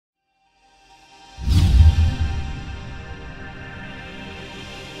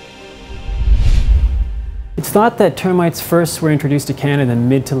thought that termites first were introduced to Canada in the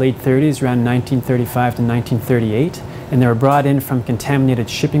mid to late 30s, around 1935 to 1938, and they were brought in from contaminated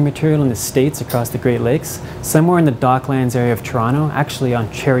shipping material in the States across the Great Lakes, somewhere in the Docklands area of Toronto, actually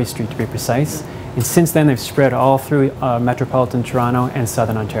on Cherry Street to be precise. And since then they've spread all through metropolitan Toronto and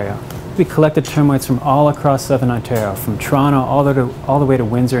southern Ontario. We collected termites from all across southern Ontario, from Toronto all the way to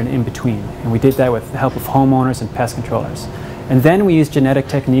Windsor and in between. And we did that with the help of homeowners and pest controllers. And then we used genetic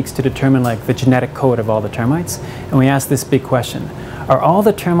techniques to determine the genetic code of all the termites. And we asked this big question: are all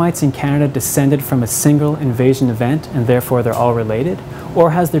the termites in Canada descended from a single invasion event and therefore they're all related?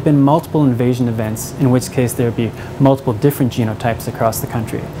 Or has there been multiple invasion events, in which case there would be multiple different genotypes across the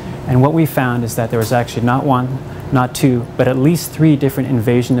country? And what we found is that there was actually not one, not two, but at least 3 different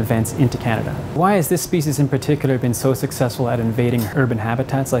invasion events into Canada. Why has this species in particular been so successful at invading urban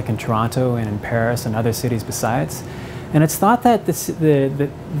habitats like in Toronto and in Paris and other cities besides? And it's thought that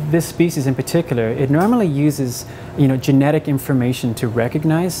this species in particular, it normally uses genetic information to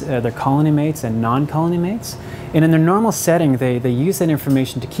recognize their colony mates and non-colony mates. And in their normal setting, they use that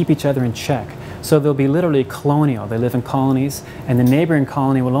information to keep each other in check. So they'll be literally colonial. They live in colonies, and the neighboring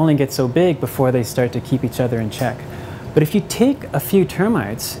colony will only get so big before they start to keep each other in check. But if you take a few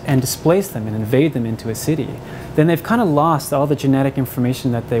termites and displace them and invade them into a city, then they've kind of lost all the genetic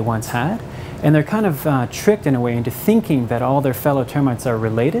information that they once had. And they're kind of tricked in a way into thinking that all their fellow termites are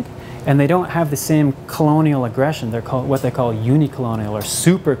related, and they don't have the same colonial aggression. They're called what they call unicolonial or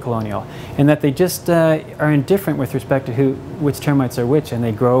super colonial, and that they just are indifferent with respect to which termites are which, and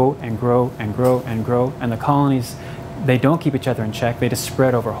they grow and grow and grow and grow, and the colonies, they don't keep each other in check. They just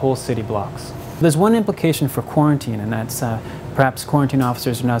spread over whole city blocks. There's one implication for quarantine, and that's perhaps quarantine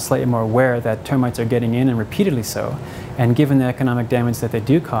officers are now slightly more aware that termites are getting in, and repeatedly so. And given the economic damage that they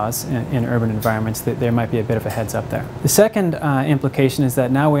do cause in urban environments, that there might be a bit of a heads up there. The second implication is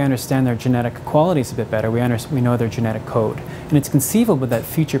that now we understand their genetic qualities a bit better. We know their genetic code. And it's conceivable that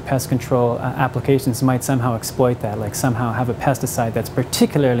future pest control applications might somehow exploit that, like somehow have a pesticide that's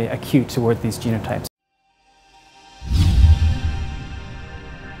particularly acute toward these genotypes.